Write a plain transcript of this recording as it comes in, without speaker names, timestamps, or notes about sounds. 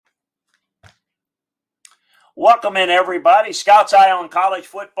Welcome in, everybody. Scout's Eye on College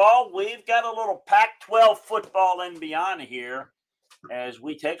Football. We've got a little Pac-12 football and beyond here as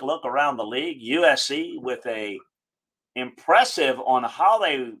we take a look around the league. USC with a impressive on how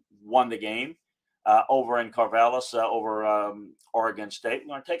they won the game over in Corvallis over Oregon State.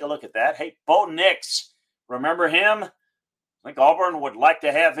 We're going to take a look at that. Hey, Bo Nix, remember him? I think Auburn would like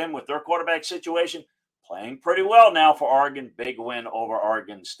to have him with their quarterback situation. Playing pretty well now for Oregon. Big win over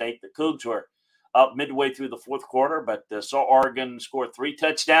Oregon State. The Cougs were up midway through the fourth quarter, but saw Oregon score 3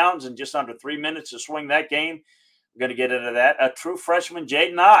 touchdowns in just under 3 minutes to swing that game. We're going to get into that. A true freshman,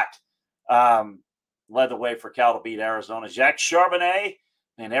 Jaden Ott, led the way for Cal to beat Arizona. Jacques Charbonnet,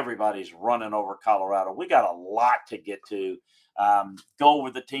 and everybody's running over Colorado. We got a lot to get to. Go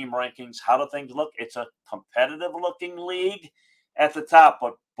over the team rankings. How do things look? It's a competitive-looking league at the top,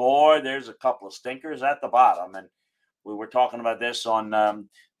 but boy, there's a couple of stinkers at the bottom. And we were talking about this on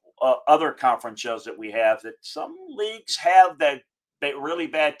other conference shows that we have, that some leagues have that really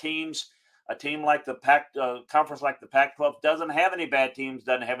bad teams. A team like the conference like the Pac-12 doesn't have any bad teams,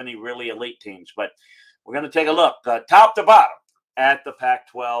 doesn't have any really elite teams. But we're going to take a look top to bottom at the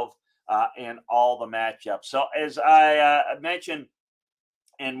Pac-12 and all the matchups. So as I mentioned,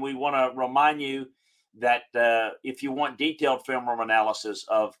 and we want to remind you that if you want detailed film room analysis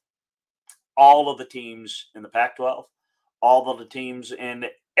of all of the teams in the Pac-12, all of the teams in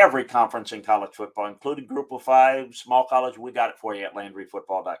every conference in college football, including Group of Five, small college, we got it for you at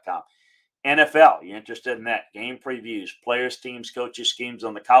LandryFootball.com. NFL, you interested in that? Game previews, players, teams, coaches, schemes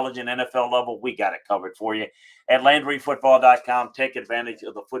on the college and NFL level, we got it covered for you at LandryFootball.com. Take advantage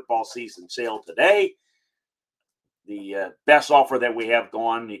of the football season sale today. The best offer that we have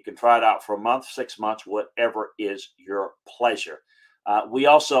going, you can try it out for a month, 6 months, whatever is your pleasure. We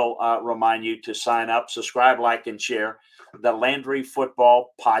also remind you to sign up, subscribe, like, and share the Landry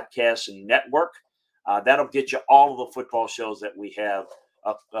Football Podcast Network. That'll get you all of the football shows that we have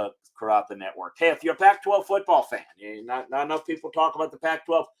throughout the network. Hey, if you're a Pac-12 football fan, not enough people talk about the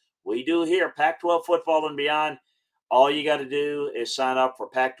Pac-12. We do here, Pac-12 football and beyond. All you got to do is sign up for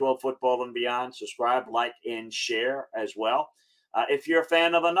Pac-12 football and beyond, subscribe, like, and share as well. If you're a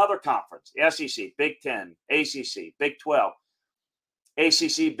fan of another conference, SEC, Big Ten, ACC, Big 12,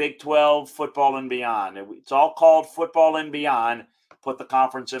 ACC, Big 12, football and beyond. It's all called football and beyond. Put the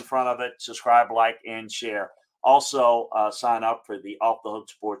conference in front of it. Subscribe, like, and share. Also, sign up for the Off the Hook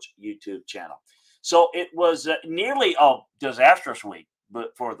Sports YouTube channel. So it was nearly a disastrous week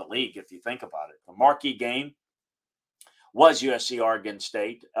for the league, if you think about it. The marquee game was USC-Oregon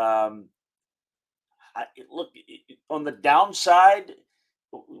State. Look, on the downside,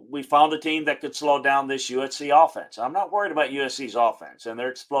 we found a team that could slow down this USC offense. I'm not worried about USC's offense and their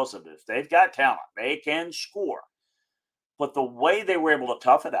explosiveness. They've got talent. They can score. But the way they were able to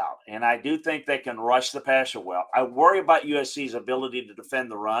tough it out, and I do think they can rush the passer well. I worry about USC's ability to defend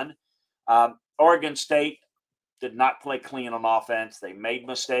the run. Oregon State did not play clean on offense. They made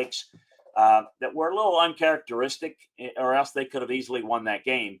mistakes that were a little uncharacteristic, or else they could have easily won that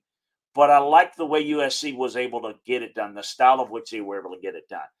game. But I like the way USC was able to get it done, the style of which they were able to get it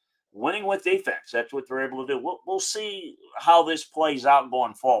done. Winning with defense, that's what they're able to do. We'll see how this plays out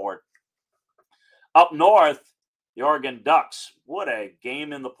going forward. Up north, the Oregon Ducks, what a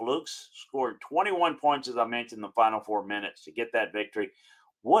game in the Palouse. Scored 21 points, as I mentioned, in the final 4 minutes to get that victory.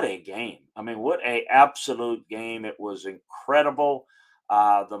 What a game. I mean, what a absolute game. It was incredible.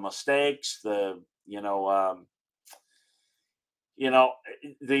 The mistakes, the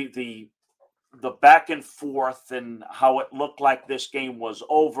back and forth and how it looked like this game was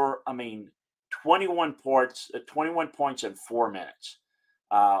over. I mean, 21 points in 4 minutes.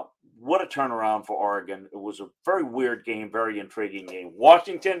 What a turnaround for Oregon. It was a very weird game, very intriguing game.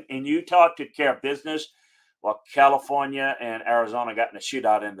 Washington and Utah took care of business, while California and Arizona got in a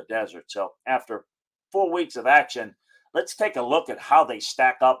shootout in the desert. So after 4 weeks of action, let's take a look at how they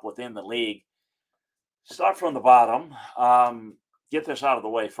stack up within the league. Start from the bottom. Get this out of the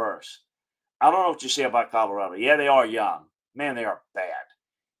way first. I don't know what you say about Colorado. Yeah, they are young. Man, they are bad.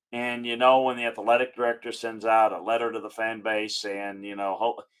 And, when the athletic director sends out a letter to the fan base and,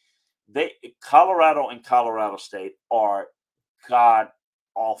 Colorado and Colorado State are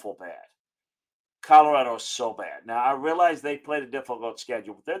god-awful bad. Colorado is so bad. Now, I realize they played a difficult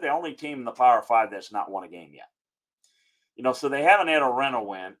schedule, but they're the only team in the Power Five that's not won a game yet. So they haven't had a rental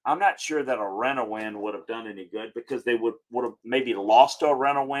win. I'm not sure that a rental win would have done any good, because they would have maybe lost to a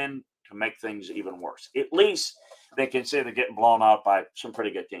rental win to make things even worse. At least they can say they're getting blown out by some pretty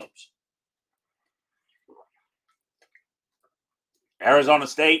good teams. Arizona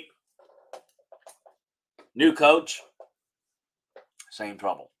State, new coach, same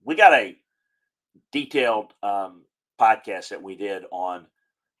trouble. We got a detailed podcast that we did on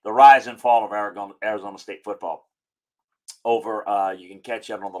the rise and fall of Arizona State football. You can catch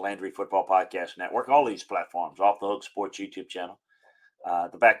it on the Landry Football Podcast Network, all these platforms, Off the Hook Sports YouTube channel,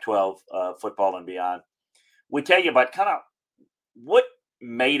 the Pac-12 football and beyond. We tell you about kind of what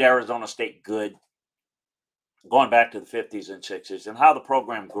made Arizona State good going back to the 50s and 60s and how the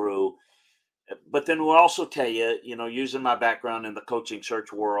program grew. But then we'll also tell you, using my background in the coaching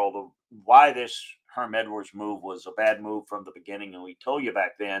search world, of why this Herm Edwards move was a bad move from the beginning. And we told you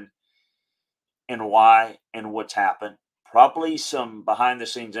back then and why and what's happened. Probably some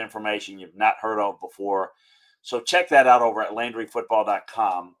behind-the-scenes information you've not heard of before. So check that out over at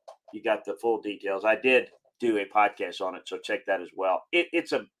LandryFootball.com. You got the full details. I did do a podcast on it, so check that as well.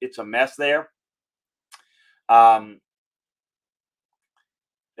 It's a mess there.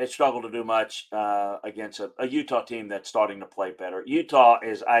 They struggled to do much against a Utah team that's starting to play better. Utah,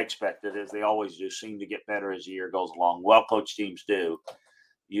 as I expected, as they always do, seem to get better as the year goes along. Well-coached teams do.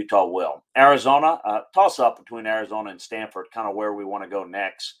 Utah will. Arizona, toss-up between Arizona and Stanford, kind of where we want to go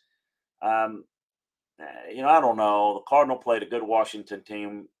next. I don't know. The Cardinal played a good Washington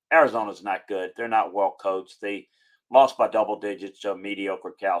team. Arizona's not good. They're not well-coached. They lost by double digits to a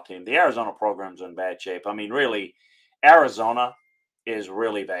mediocre Cal team. The Arizona program's in bad shape. I mean, really, Arizona is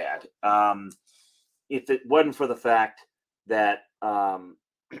really bad. If it wasn't for the fact that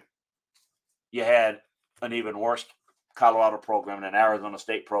you had an even worse Colorado program and an Arizona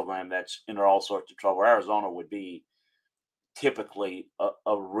State program that's in all sorts of trouble, Arizona would be typically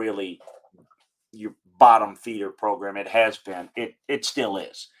a really your bottom feeder program. It has been. It still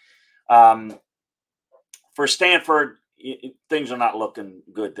is. For Stanford, things are not looking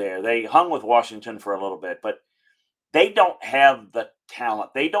good there. They hung with Washington for a little bit, but they don't have the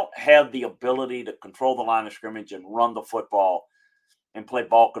talent. They don't have the ability to control the line of scrimmage and run the football and play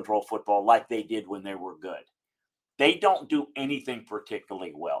ball control football like they did when they were good. They don't do anything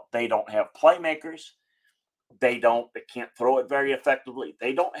particularly well. They don't have playmakers. They can't throw it very effectively.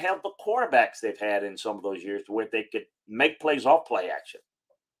 They don't have the quarterbacks they've had in some of those years to where they could make plays off play action.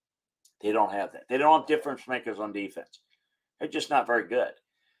 They don't have that. They don't have difference makers on defense. They're just not very good.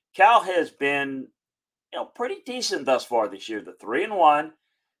 Cal has been, pretty decent thus far this year. The 3-1,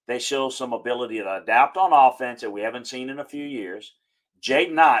 they show some ability to adapt on offense that we haven't seen in a few years.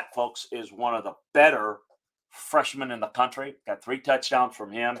 Jaden Knott, folks, is one of the better freshmen in the country. Got 3 touchdowns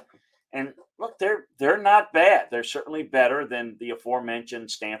from him. And look, they're not bad. They're certainly better than the aforementioned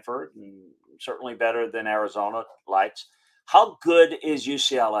Stanford and certainly better than Arizona Lights. How good is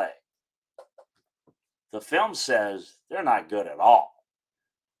UCLA? The film says they're not good at all.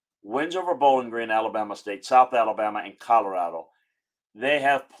 Wins over Bowling Green, Alabama State, South Alabama, and Colorado. They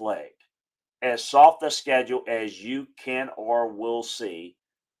have played as soft a schedule as you can or will see.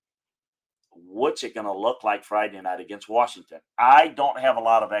 What's it going to look like Friday night against Washington? I don't have a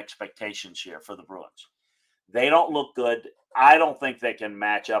lot of expectations here for the Bruins. They don't look good. I don't think they can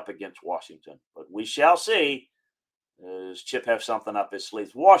match up against Washington, but we shall see. Does Chip have something up his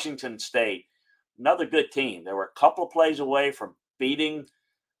sleeve? Washington State, another good team. They were a couple of plays away from beating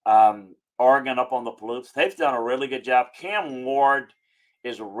Oregon up on the Palouse. They've done a really good job. Cam Ward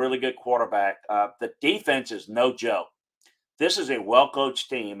is a really good quarterback. The defense is no joke. This is a well-coached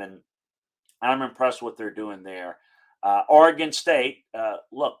team, and I'm impressed with what they're doing there. Oregon State, I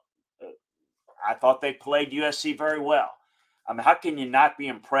thought they played USC very well. I mean, how can you not be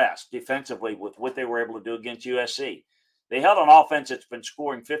impressed defensively with what they were able to do against USC? They held an offense that's been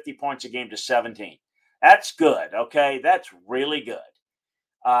scoring 50 points a game to 17. That's good, okay? That's really good.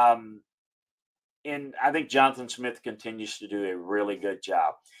 And I think Jonathan Smith continues to do a really good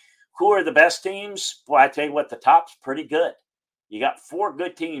job. Who are the best teams? Boy, I tell you what, the top's pretty good. You got 4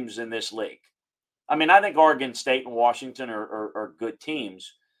 good teams in this league. I mean, I think Oregon State and Washington are good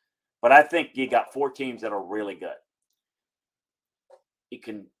teams, but I think you got 4 teams that are really good. You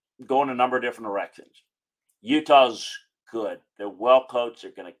can go in a number of different directions. Utah's good. They're well coached.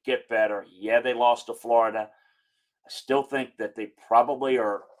 They're going to get better. Yeah, they lost to Florida. I still think that they probably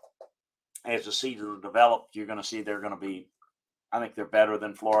are, as the season develops, you're going to see they're going to be, I think they're better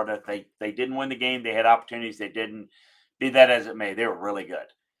than Florida. They didn't win the game. They had opportunities. They didn't. Be that as it may, they were really good.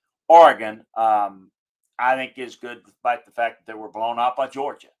 Oregon, I think, is good despite the fact that they were blown out by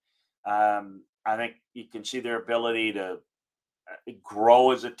Georgia. I think you can see their ability to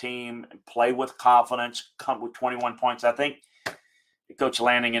grow as a team and play with confidence, come with 21 points. I think Coach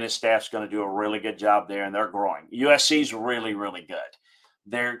Lanning and his staff is going to do a really good job there, and they're growing. USC's really, really good.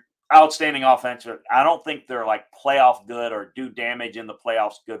 They're outstanding offensive. I don't think they're like playoff good or do damage in the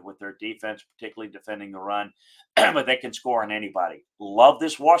playoffs good with their defense, particularly defending the run, but they can score on anybody. Love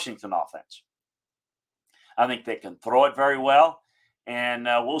this Washington offense. I think they can throw it very well. And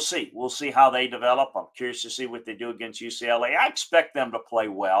we'll see. We'll see how they develop. I'm curious to see what they do against UCLA. I expect them to play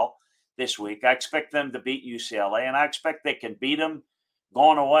well this week. I expect them to beat UCLA, and I expect they can beat them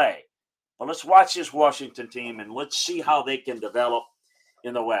going away. But let's watch this Washington team, and let's see how they can develop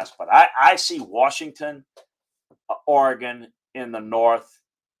in the West. But I see Washington, Oregon in the North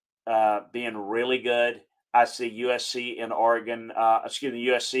being really good. I see USC and Oregon,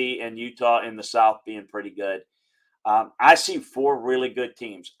 USC and Utah in the South being pretty good. I see 4 really good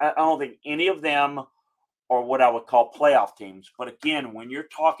teams. I don't think any of them are what I would call playoff teams. But again, when you're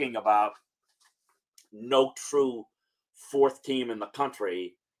talking about no true 4th team in the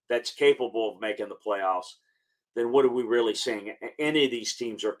country that's capable of making the playoffs, then what are we really seeing? Any of these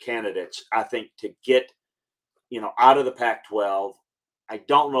teams are candidates, I think, to get, out of the Pac-12. I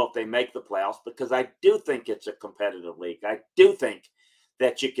don't know if they make the playoffs because I do think it's a competitive league. I do think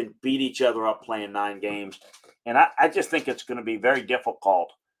that you can beat each other up playing 9 games. And I just think it's going to be very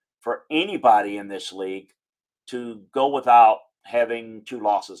difficult for anybody in this league to go without having 2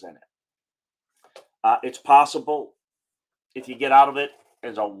 losses in it. It's possible if you get out of it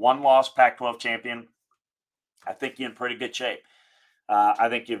as a 1-loss Pac-12 champion. I think you're in pretty good shape. I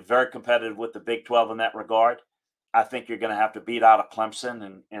think you're very competitive with the Big 12 in that regard. I think you're going to have to beat out of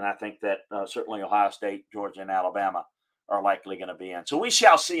Clemson, and I think that certainly Ohio State, Georgia, and Alabama are likely going to be in. So we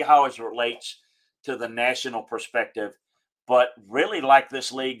shall see how it relates to the national perspective, but really like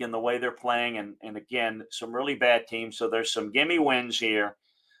this league and the way they're playing. And again, some really bad teams. So there's some gimme wins here,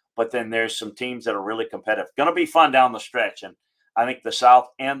 but then there's some teams that are really competitive. Going to be fun down the stretch. And I think the South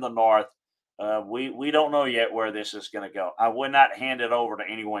and the North, we don't know yet where this is going to go. I would not hand it over to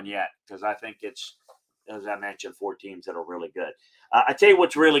anyone yet because I think it's, as I mentioned, 4 teams that are really good. I tell you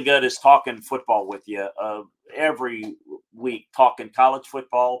what's really good is talking football with you every week, talking college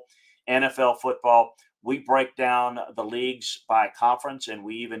football, NFL football. We break down the leagues by conference, and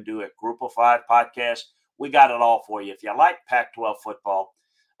we even do a Group of 5 podcast. We got it all for you. If you like Pac-12 football,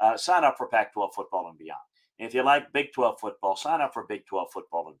 sign up for Pac-12 football and beyond. And if you like Big 12 football, sign up for Big 12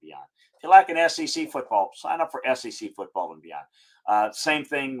 football and beyond. If you like an SEC football, sign up for SEC football and beyond. Same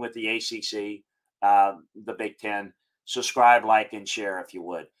thing with the ACC. The Big Ten. Subscribe, like, and share if you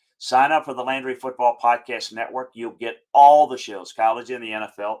would. Sign up for the Landry Football Podcast Network. You'll get all the shows, college and the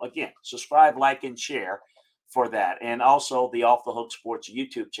NFL. Again, subscribe, like, and share for that. And also the Off the Hook Sports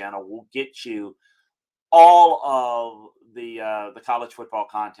YouTube channel will get you all of the college football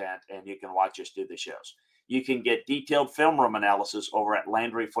content, and you can watch us do the shows. You can get detailed film room analysis over at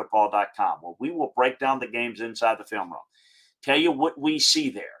LandryFootball.com, where we will break down the games inside the film room, tell you what we see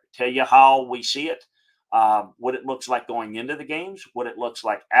there, tell you how we see it, what it looks like going into the games, what it looks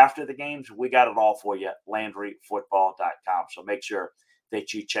like after the games. We got it all for you at LandryFootball.com. So make sure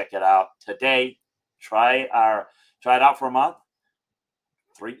that you check it out today. Try it out for a month,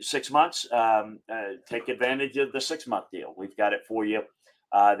 6 months. Take advantage of the 6-month deal. We've got it for you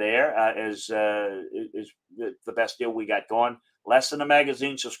there is the best deal we got going. Less than a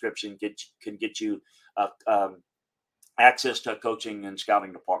magazine subscription can get you access to a coaching and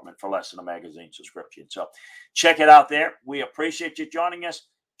scouting department for less than a magazine subscription. So check it out there. We appreciate you joining us.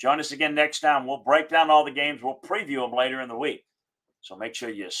 Join us again next time. We'll break down all the games. We'll preview them later in the week. So make sure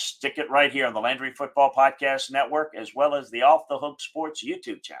you stick it right here on the Landry Football Podcast Network, as well as the Off the Hook Sports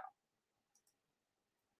YouTube channel.